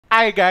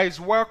Hi guys,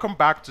 welcome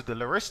back to the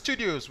Lore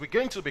Studios. We're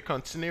going to be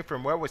continuing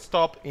from where we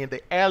stopped in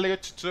the earlier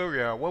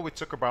tutorial where we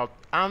talk about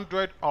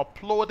Android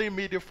uploading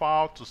media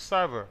file to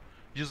server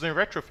using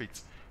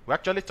Retrofit. We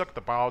actually talked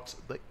about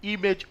the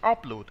image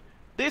upload.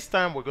 This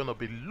time we're going to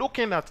be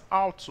looking at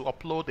how to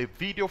upload a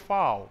video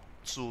file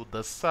to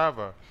the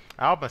server.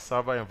 I have my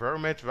server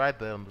environment right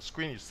there on the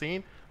screen you're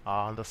seeing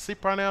on the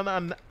cPanel,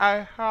 and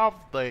I have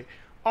the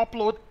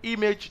upload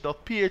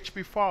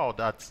image.php file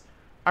that's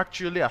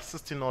actually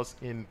assisting us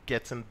in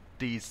getting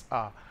these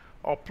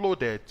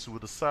uploaded to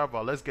the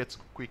server. Let's get to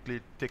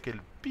quickly take a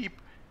peep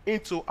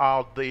into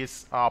how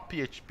this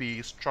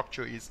PHP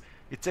structure is.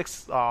 It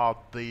takes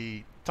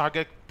the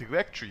target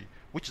directory,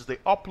 which is the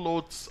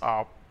uploads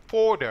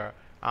folder,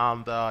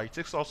 and it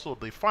takes also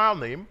the file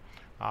name,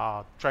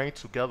 trying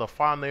to get the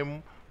file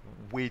name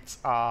with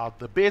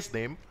the base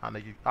name, and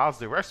it has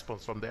the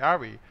response from the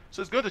array.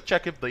 So it's going to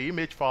check if the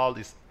image file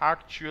is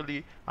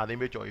actually an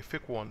image or a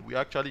fake one. We're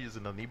actually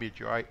using an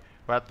image, right?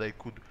 But they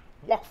could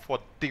work for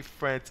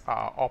different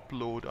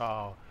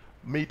upload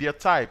media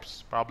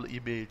types, probably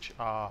image,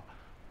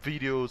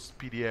 videos,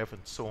 PDF,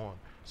 and so on.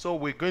 So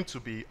we're going to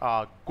be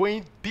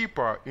going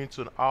deeper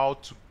into how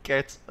to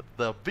get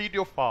the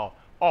video file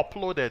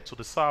uploaded to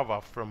the server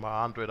from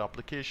our Android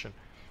application.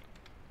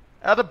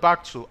 Headed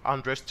back to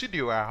Android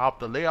Studio, I have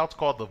the layout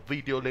called the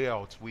video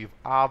layout. We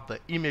have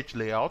the image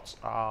layout,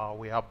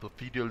 we have the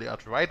video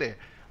layout right there,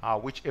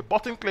 which a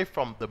button click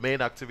from the main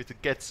activity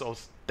gets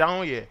us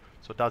down here.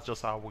 So that's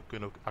just how we're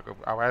going to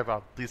arrive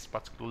at this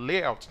particular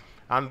layout.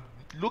 And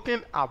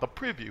looking at the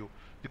preview,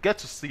 you get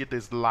to see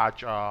this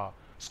large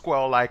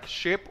square-like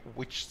shape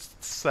which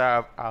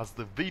serves as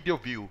the video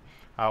view.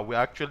 We're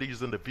actually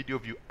using the video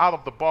view out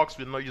of the box.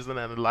 We're not using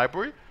any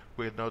library.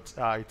 We're not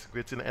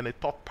integrating any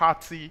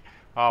third-party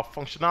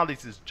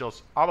functionalities,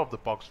 just out of the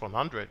box from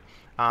Android.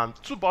 And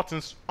two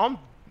buttons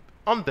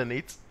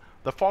underneath.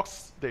 The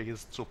first there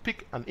is to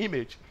pick an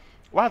image,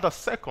 while the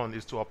second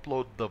is to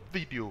upload the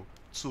video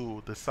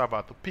to the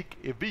server, to pick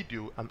a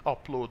video and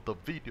upload the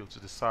video to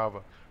the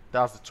server.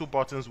 That's the two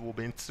buttons we'll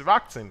be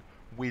interacting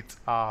with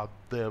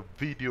the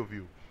video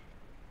view.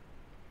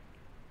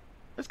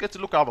 Let's get to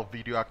look at the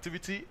video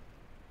activity.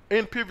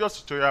 In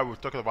previous tutorial, we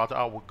talked about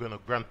how we're going to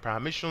grant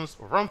permissions,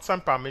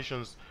 runtime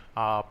permissions,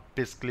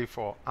 basically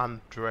for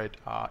Android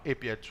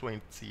API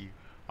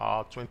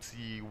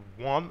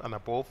 21 and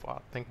above. I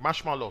think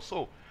Marshmallow.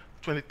 So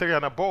 23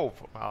 and above,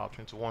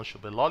 21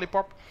 should be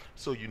Lollipop.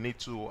 So you need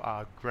to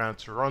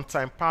grant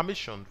runtime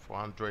permission for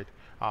Android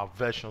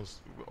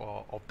versions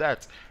of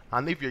that.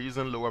 And if you're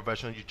using lower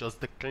version, you just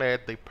declare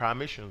the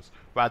permissions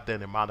rather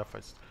than a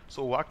manifest.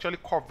 So we'll actually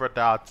cover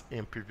that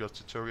in previous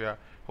tutorial.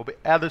 We'll be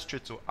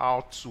illustrating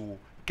how to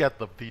get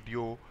the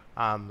video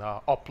and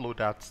upload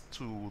that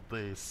to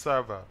the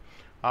server.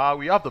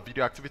 We have the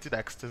video activity that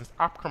extends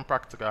app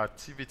practical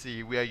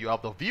activity, where you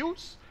have the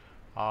views.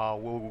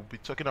 We'll be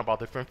talking about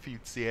different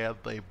fields here,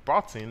 the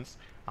buttons,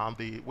 and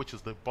which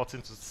is the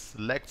button to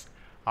select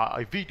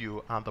a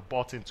video and the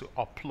button to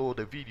upload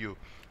a video.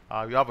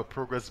 You have a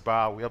progress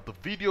bar. We have the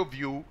video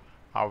view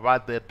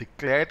right there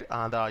declared,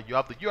 and you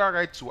have the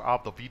URI to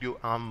have the video,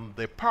 and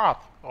the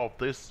path of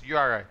this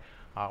URI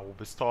will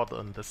be stored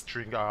in the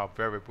string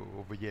variable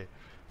over here.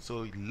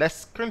 So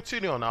let's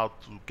continue on how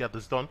to get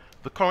this done.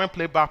 The current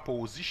playback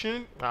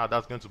position,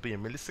 that's going to be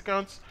in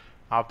milliseconds.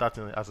 Have that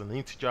as an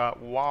integer,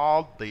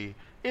 while the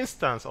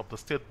instance of the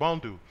state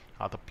bundle,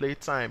 the play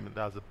time,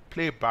 that's a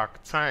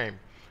playback time,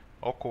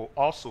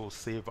 also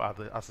save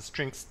as a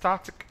string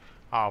static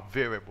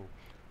variable.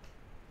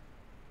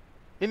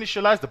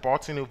 Initialize the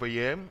button over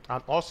here,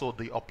 and also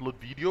the upload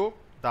video,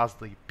 that's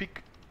the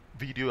pick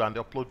video and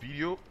the upload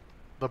video.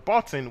 The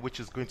button, which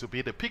is going to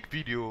be the pick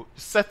video,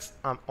 sets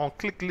an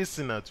on-click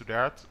listener to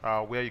that,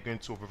 where you're going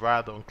to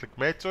override the on-click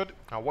method.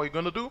 And what you're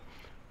going to do,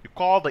 you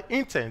call the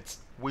intent,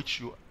 which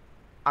you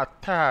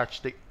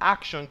attach the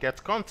action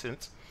get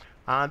content,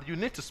 and you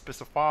need to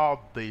specify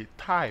the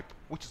type,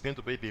 which is going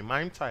to be the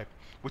MIME type,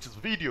 which is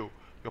video.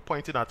 You're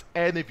pointing at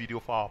any video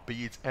file,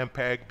 be it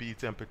MPEG, be it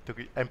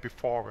MP3,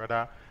 MP4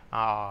 rather,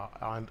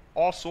 and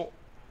also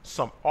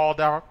some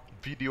other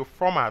video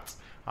formats.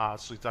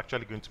 So it's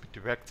actually going to be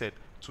directed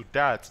to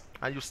that,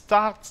 and you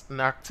start an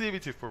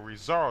activity for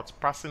results,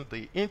 passing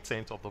the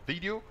intent of the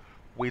video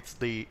with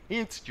the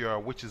integer,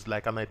 which is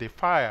like an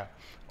identifier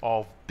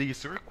of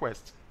this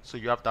request. So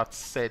you have that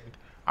set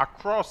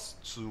across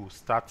to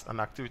start an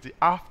activity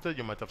after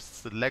you might have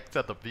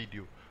selected the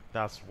video.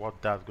 That's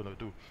what that's going to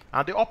do.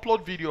 And the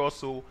upload video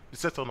also, you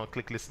set on a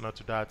click listener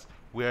to that,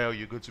 where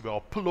you're going to be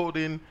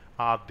uploading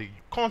the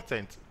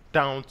content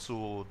down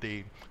to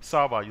the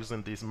server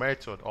using this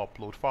method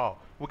upload file.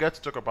 We'll get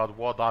to talk about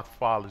what that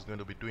file is going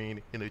to be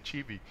doing in a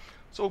HEV.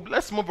 So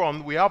let's move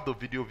on. We have the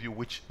video view,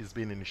 which is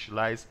being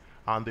initialized,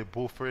 and the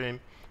buffering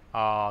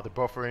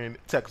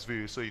text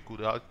view. So you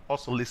could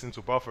also listen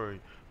to buffering,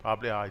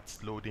 probably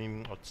it's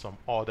loading or some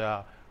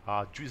other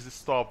juicy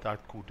stuff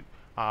that could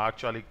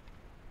actually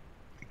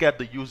get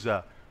the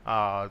user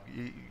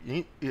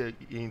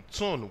in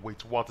tune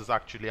with what is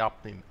actually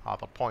happening at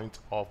the point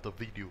of the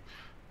video.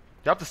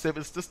 You have to save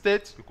instance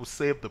state. You could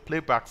save the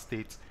playback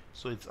state,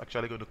 so it's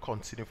actually going to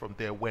continue from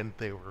there when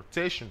the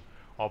rotation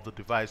of the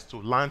device to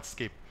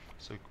landscape.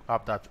 So you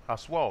have that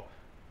as well.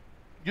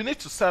 You need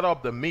to set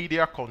up the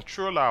media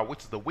controller, which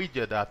is the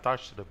widget that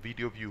attached to the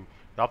video view.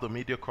 You have the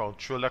media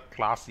controller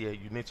class here.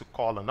 You need to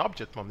call an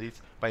object from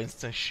this by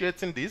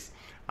instantiating this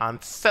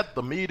and set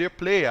the media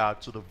player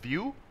to the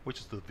view, which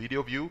is the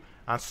video view,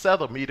 and set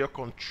the media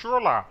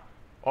controller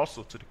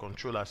also to the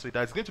controller. So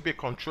there's going to be a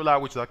controller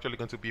which is actually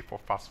going to be for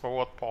fast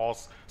forward,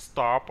 pause,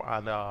 stop,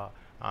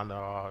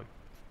 and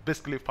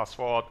basically fast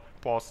forward,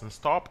 pause, and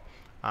stop,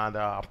 and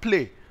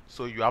play.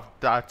 So you have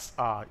that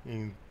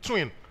in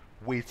twin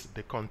with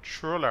the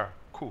controller.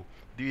 Cool.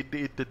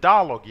 The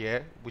dialog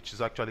here, which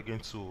is actually going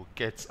to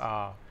get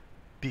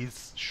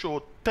this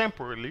show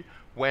temporarily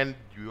when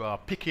you are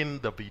picking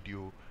the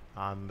video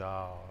and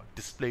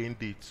displaying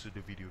it to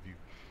the video view.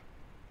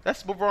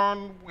 Let's move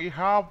on. We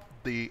have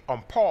the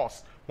on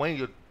pause when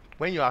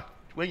your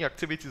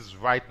activity is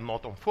right,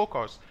 not on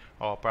focus,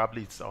 or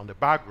probably it's on the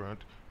background.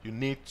 You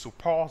need to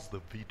pause the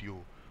video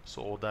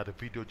so that the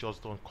video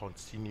just don't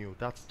continue.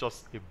 That's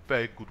just a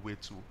very good way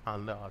to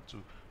and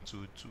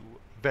to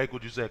very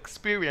good user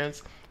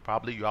experience.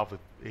 Probably you have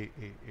a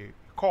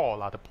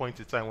call at a point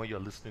in time when you're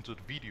listening to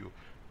the video.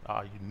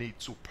 You need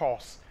to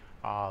pause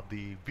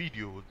the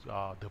video,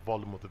 the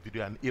volume of the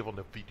video, and even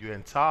the video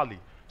entirely,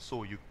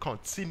 so you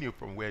continue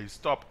from where you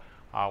stop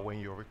when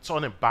you're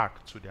returning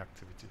back to the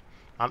activity.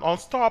 And on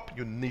stop,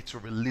 you need to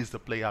release the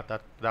player.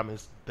 That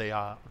means the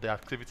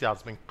activity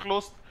has been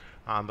closed,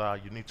 and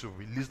you need to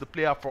release the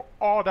player for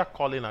all that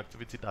calling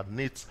activity that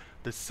needs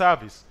the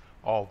service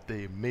of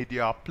the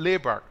media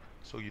playback.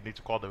 So you need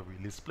to call the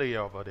release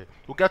player over there.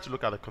 We'll get to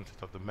look at the content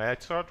of the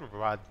method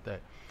right there.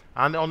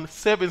 And on the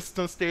save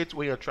instance state,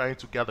 when you're trying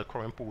to get the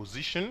current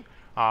position,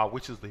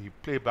 which is the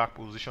playback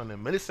position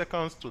in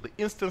milliseconds, to the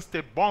instance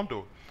state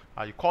bundle,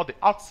 you call the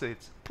outset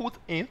put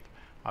in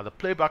the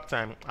playback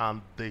time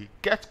and the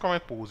get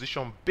current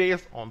position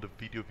based on the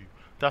video view.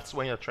 That's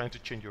when you're trying to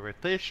change your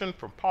rotation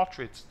from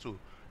portrait to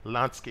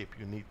landscape.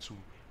 You need to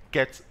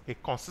get a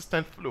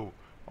consistent flow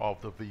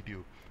of the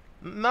video.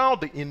 Now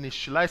the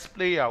initialize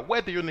player,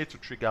 where do you need to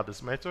trigger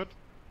this method?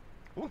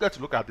 We'll get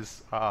to look at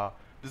this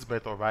this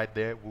method right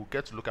there. We'll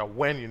get to look at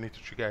when you need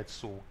to trigger it,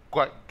 so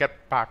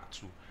get back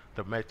to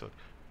the method.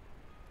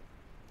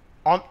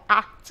 On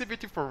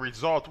activity for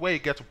result, where you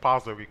get to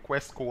pass the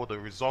request code, the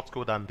result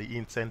code, and the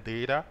intent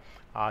data,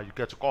 you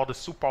get to call the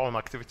super on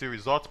activity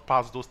result,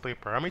 pass those three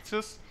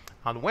parameters,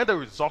 and when the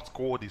result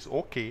code is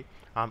okay,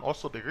 and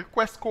also the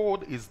request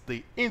code is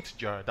the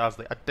integer, that's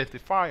the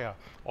identifier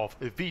of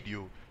a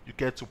video, you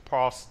get to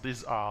pass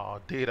this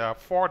data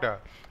further,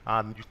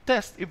 and you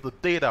test if the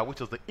data,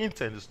 which is the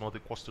intent, is not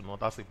equals to null.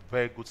 That's a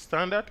very good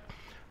standard.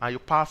 And you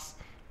pass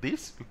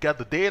this, you get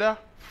the data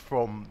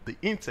from the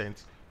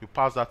intent, you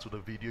pass that to the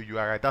video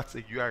URI. That's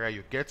a URI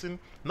you're getting.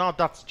 Now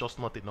that's just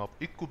not enough.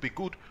 It could be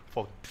good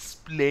for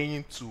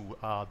displaying to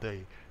the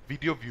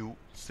video view,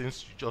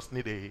 since you just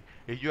need a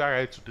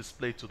URI to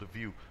display to the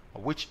view,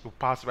 which you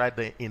pass right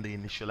there in the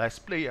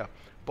initialize player.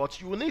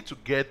 But you will need to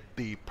get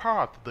the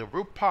path, the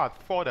root path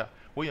further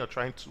when you're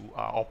trying to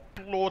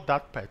upload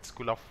that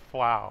particular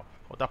file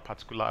or that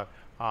particular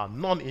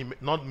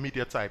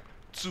non-media type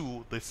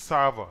to the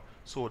server.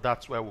 So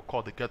that's where we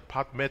call the get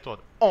path method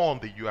on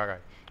the URI.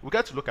 We'll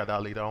get to look at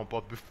that later on,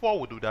 but before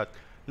we do that,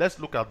 let's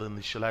look at the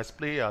initialize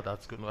player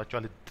that's going to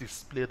actually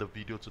display the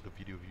video to the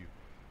video view.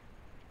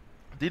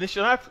 The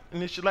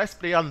initialize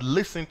player and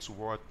listen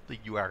toward the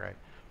URI,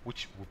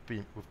 which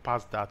we've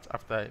passed that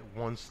after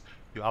once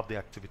you have the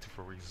activity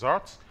for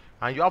results,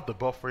 and you have the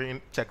buffering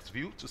text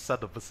view to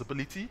set the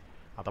visibility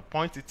at the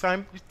point in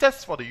time. You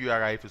test for the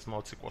URI if it's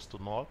not equals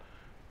to null.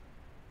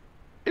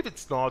 If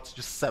it's not,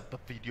 just set the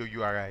video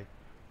URI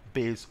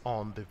based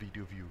on the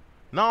video view.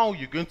 Now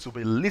you're going to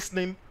be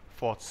listening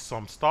for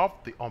some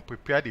stuff, the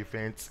unprepared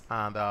events,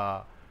 and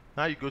now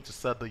you're going to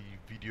set the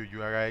video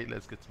URI.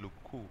 Let's get to look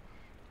cool.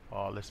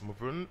 Let's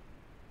move on.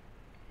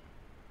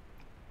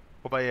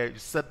 Over here, you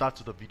set that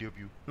to the video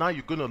view. Now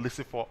you're going to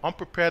listen for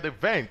unprepared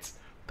events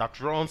that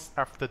runs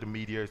after the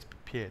media is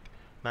prepared.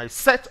 Now you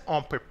set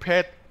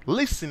unprepared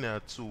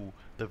listener to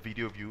the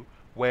video view,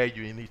 where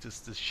you need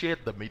to share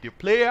the media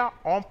player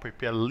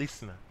unprepared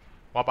listener,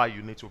 whereby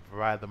you need to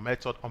provide the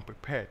method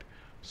unprepared.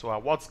 So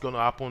what's going to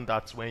happen,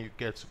 that's when you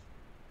get to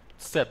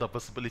set the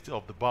visibility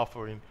of the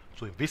buffering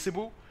to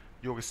invisible.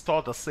 You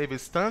restore the save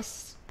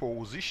instance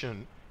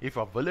position if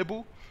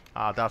available.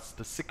 That's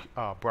the sick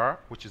bar,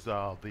 which is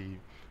the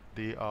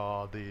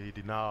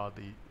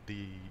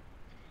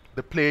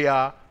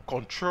player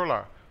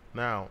controller.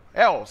 Now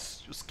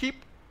else you skip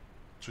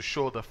to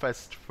show the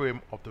first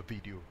frame of the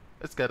video.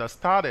 Let's get us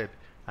started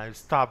and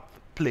start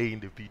playing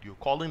the video,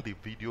 calling the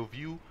video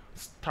view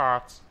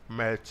start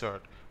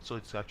method. So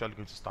it's actually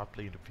going to start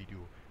playing the video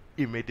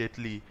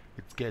immediately.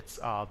 It gets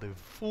the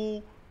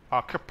full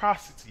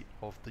capacity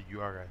of the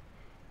URI.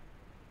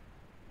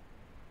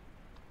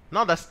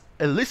 Now that's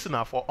a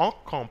listener for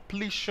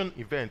uncompletion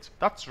event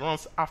that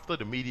runs after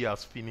the media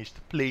has finished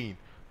playing.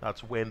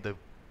 That's when the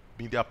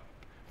media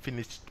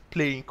finished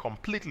playing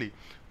completely.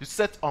 You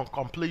set on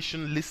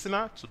completion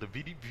listener to the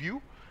video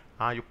view,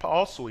 and you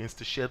also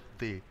instantiate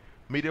the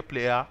media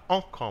player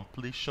on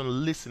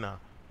completion listener,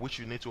 which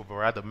you need to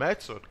override the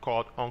method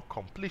called on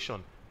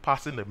completion,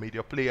 passing the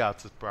media player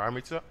to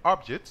parameter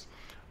objects.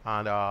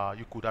 And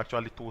you could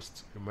actually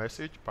toast a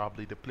message,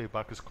 probably the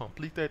playback is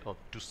completed, or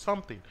do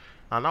something.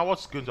 And now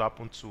what's going to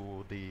happen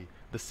to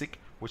the SIG,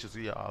 which is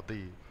the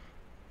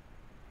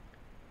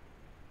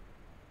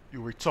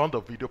you return the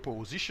video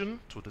position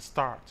to the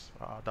start.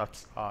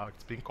 That's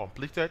it's been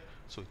completed,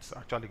 so it's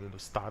actually going to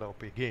start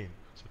up again.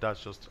 So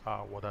that's just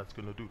what that's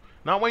going to do.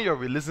 Now when you're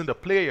releasing the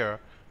player,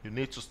 you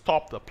need to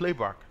stop the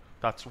playback.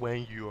 That's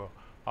when you're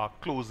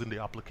closing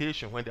the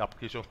application. When the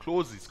application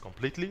closes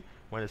completely,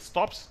 when it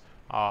stops,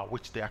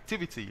 which the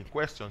activity in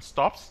question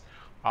stops,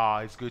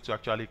 it's going to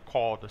actually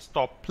call the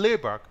stop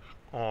playback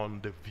on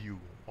the view,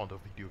 on the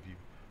video view.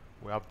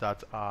 We have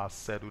that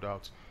settled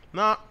out.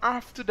 Now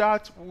after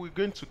that, we're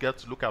going to get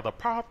to look at the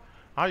path.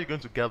 How you're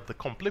going to get the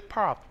complete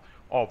path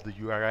of the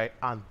URI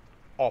and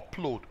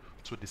upload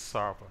to the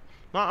server.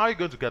 Now how are you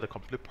going to get the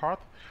complete path?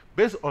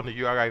 Based on the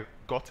URI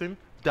gotten,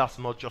 that's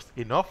not just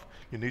enough.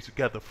 You need to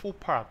get the full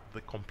path,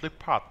 the complete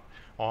path,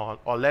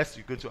 unless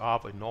you're going to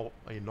have a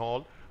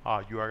null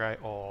URI,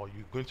 or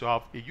you're going to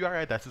have a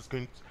URI that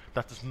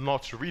is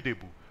not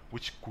readable,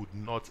 which could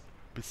not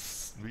be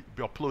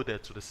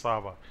uploaded to the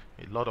server.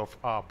 A lot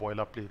of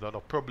boilerplate, a lot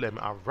of problem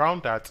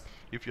around that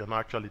if you're not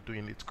actually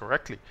doing it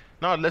correctly.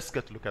 Now let's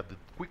get to look at it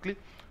quickly.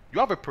 You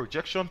have a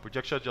projection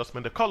just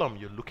means the column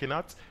you're looking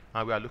at,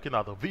 and we are looking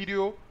at the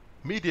video,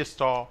 media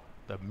store,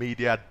 the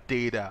media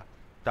data.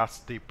 That's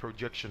the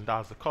projection,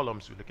 that's the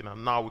columns we're looking at.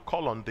 Now we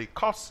call on the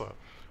cursor,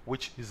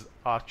 which is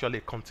actually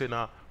a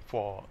container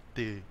for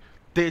the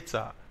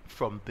data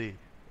from the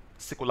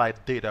SQLite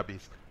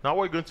database. Now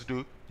what you're going to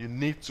do, we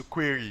need to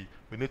query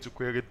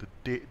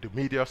the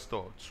media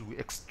store to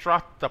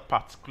extract the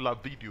particular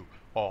video,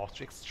 or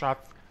to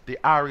extract the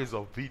arrays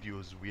of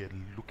videos we are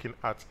looking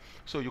at.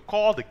 So you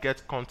call the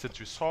get content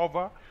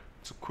resolver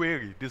to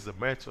query. This is a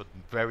method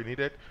very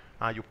needed,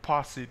 and you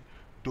pass in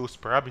those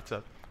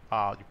parameters.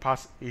 You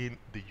pass in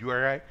the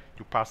URI,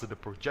 you pass in the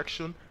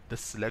projection, the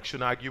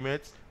selection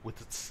arguments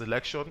with its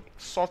selection,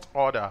 sort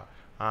order,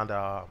 and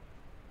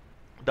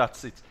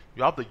that's it.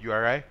 You have the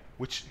URI,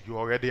 which you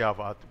already have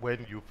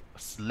when you've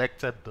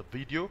selected the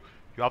video.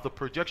 You have the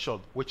projection,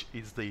 which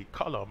is the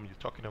column you're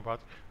talking about,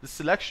 the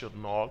selection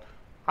null,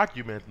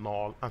 argument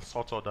null, and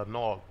sort order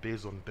null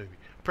based on the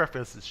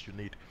preferences you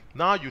need.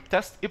 Now you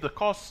test if the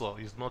cursor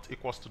is not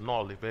equals to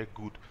null, a very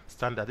good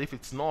standard. If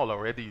it's null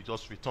already, you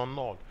just return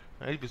null.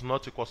 And if it's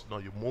not equals to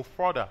null, you move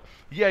further.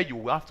 Here you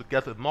will have to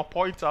get a null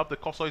pointer if the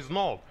cursor is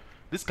null.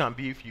 This can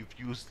be if you've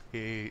used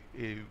the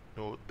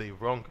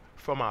wrong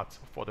format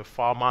for the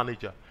file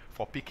manager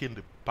for picking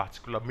the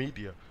particular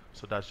media.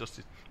 So that's just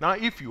it. Now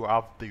if you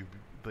have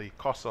the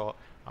cursor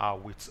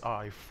with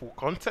full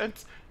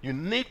content, you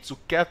need to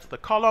get the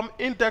column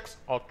index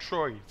or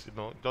throw it.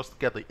 Just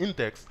get the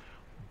index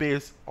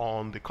based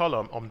on the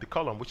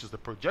column which is the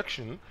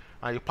projection,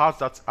 and you pass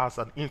that as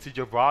an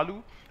integer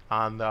value,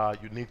 and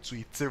you need to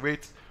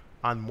iterate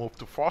and move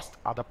to first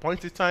at the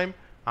point in time,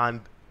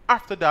 and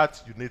after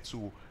that you need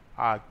to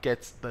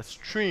get the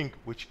string,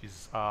 which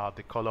is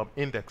the column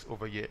index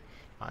over here.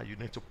 You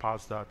need to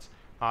pass that.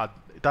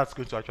 That's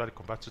going to actually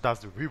convert to, that's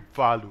the real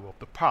value of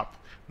the path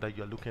that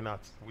you're looking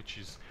at, which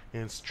is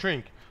in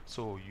string.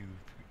 So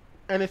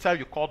anytime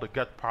you call the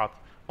get path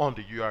on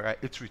the URI,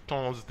 it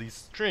returns this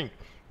string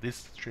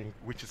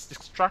which is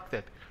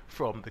extracted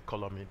from the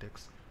column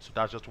index. So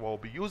that's just what we'll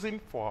be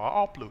using for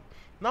our upload.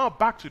 Now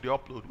back to the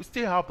upload, we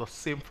still have the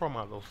same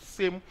format, the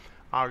same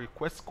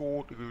request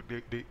code,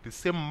 the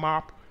same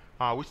map,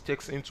 which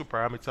takes into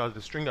parameters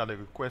the string and the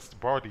request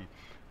body,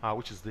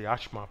 which is the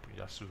hash map,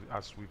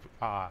 as we've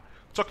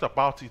talked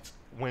about it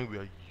when we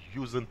are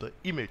using the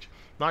image.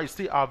 Now you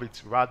still have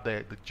it right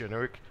there, the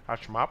generic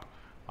hash map,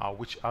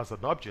 which has an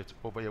object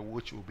over here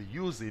which we'll be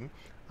using,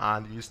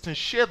 and you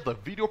instantiate the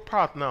video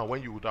part now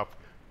when you would have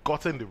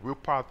gotten the real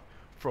part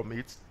from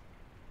it.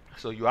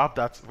 So you have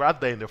that right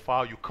there in the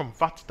file. You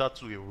convert that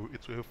to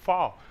a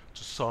file,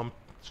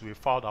 to a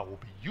file that will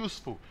be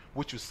useful,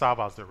 which will serve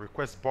as the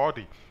request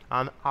body.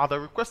 And at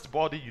the request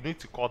body, you need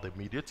to call the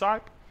media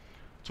type.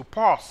 To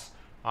parse,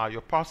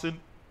 you're passing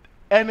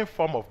any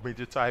form of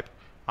media type,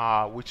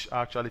 which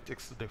actually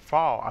takes the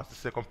file as the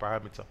second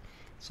parameter.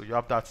 So you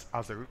have that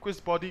as a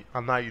request body,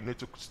 and now you need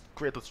to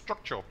create the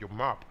structure of your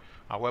map,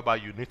 whereby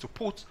you need to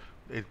put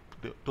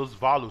those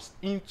values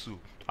into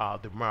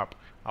the map.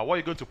 What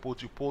you're going to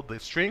put, you put the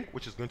string,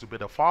 which is going to be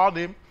the file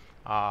name,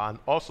 and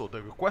also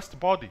the request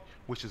body,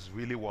 which is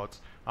really what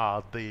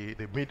the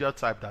media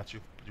type that you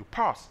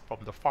pass from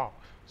the file.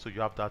 So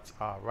you have that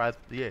right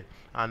there,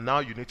 and now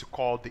you need to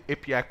call the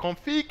API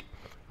config,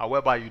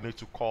 whereby you need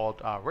to call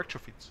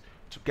Retrofit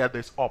to get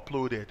this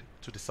uploaded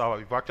to the server.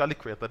 We've actually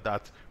created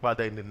that right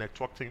there in the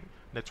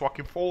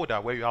networking folder,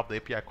 where you have the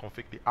API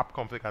config, the app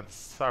config, and the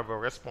server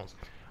response,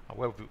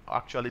 where we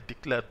actually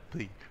declared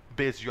the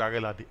base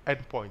URL and the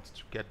endpoint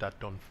to get that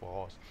done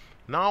for us.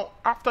 Now,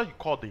 after you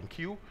call the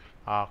queue,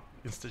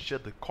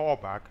 instantiate the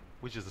callback,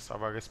 which is the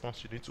server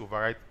response. You need to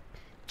override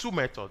two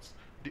methods: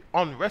 the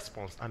on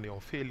response and the on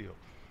failure.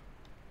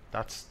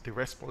 That's the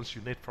response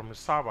you need from the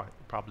server.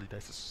 Probably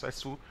there's a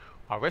successful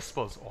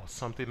response or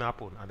something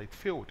happened and it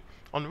failed.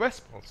 On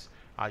response,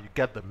 you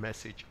get the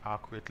message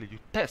accurately. You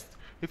test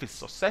if it's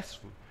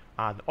successful,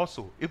 and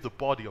also if the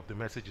body of the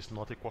message is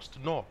not equals to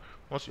null.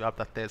 Once you have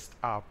that test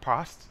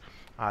passed,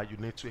 you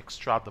need to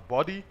extract the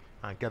body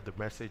and get the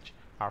message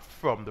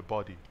from the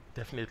body.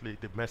 Definitely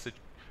the message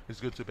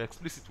is going to be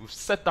explicit. We've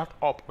set that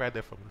up right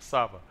there from the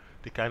server.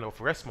 The kind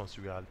of response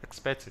we are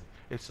expecting: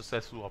 a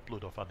successful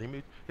upload of an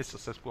image, a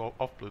successful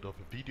upload of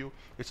a video,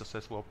 a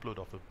successful upload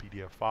of a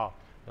PDF file.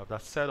 You have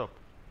that set up,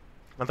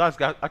 and that's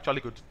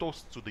actually going to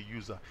toast to the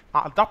user.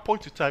 At that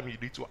point in time, you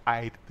need to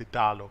hide the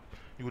dialog.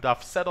 You would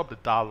have set up the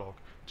dialog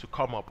to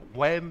come up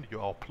when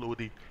you're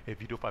uploading a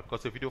video file,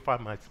 because a video file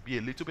might be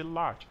a little bit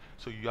large,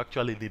 so you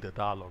actually need a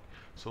dialog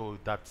so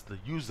that the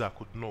user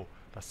could know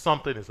that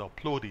something is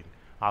uploading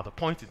at the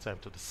point in time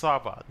to the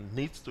server. It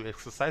needs to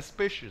exercise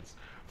patience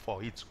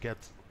for it to get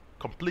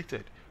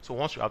completed. So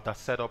once you have that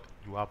set up,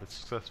 you have a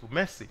successful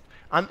message.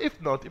 And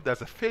if not, if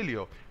there's a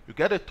failure, you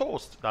get a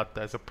toast that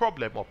there's a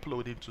problem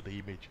uploading to the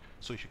image.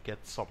 So you should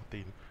get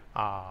something,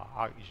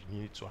 you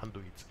need to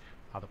handle it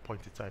at the point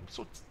in time.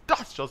 So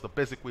that's just the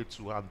basic way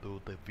to handle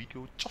the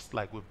video, just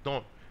like we've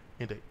done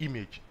in the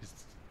image.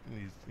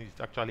 It's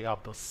actually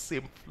have the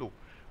same flow.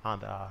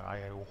 And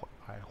I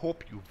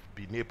hope you've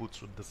been able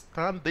to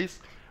understand this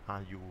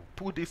and you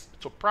put this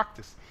to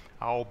practice.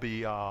 I'll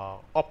be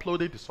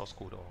uploading the source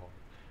code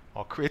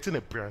or creating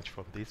a branch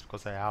from this,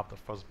 because I have the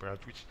first branch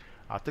which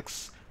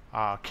takes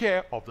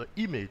care of the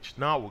image.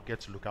 Now we'll get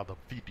to look at the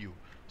video.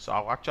 So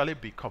I'll actually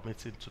be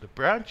committing to the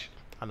branch,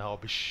 and I'll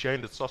be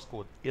sharing the source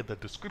code in the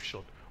description.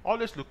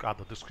 Always look at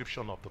the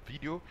description of the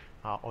video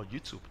on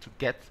YouTube to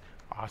get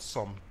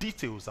some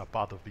details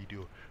about the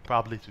video,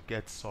 probably to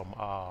get some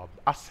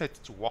assets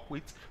to work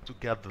with, to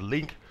get the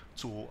link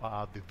to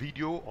the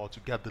video, or to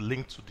get the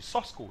link to the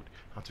source code,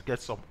 and to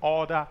get some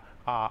other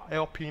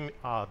helping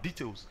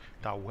details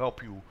that will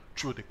help you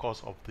through the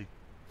course of the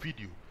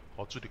video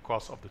or through the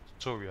course of the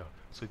tutorial.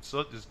 So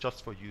it's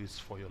just for you, it's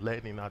for your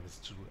learning, and it's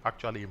to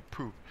actually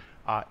improve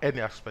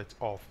any aspect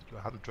of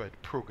your Android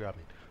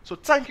programming. So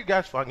thank you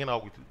guys for hanging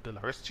out with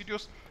Delare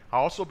Studios.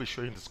 I'll also be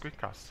showing the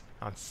screencast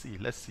and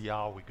let's see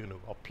how we're going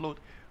to upload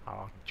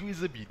our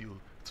user video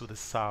to the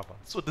server.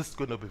 So this is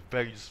going to be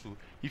very useful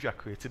if you are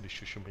creating a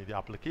social media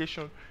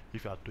application,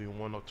 if you are doing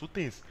one or two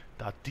things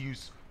that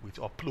deals with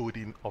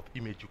uploading of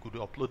image. You could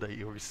upload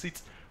a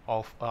receipt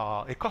of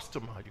a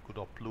customer. You could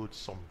upload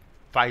some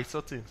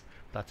vital things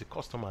that the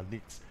customer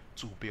needs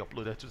to be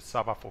uploaded to the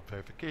server for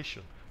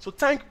verification. So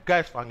thank you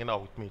guys for hanging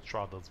out with me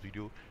throughout this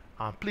video,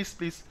 and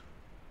please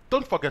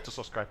don't forget to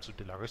subscribe to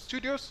Delare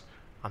Studios,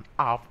 and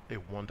have a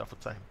wonderful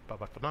time. Bye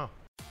bye for now.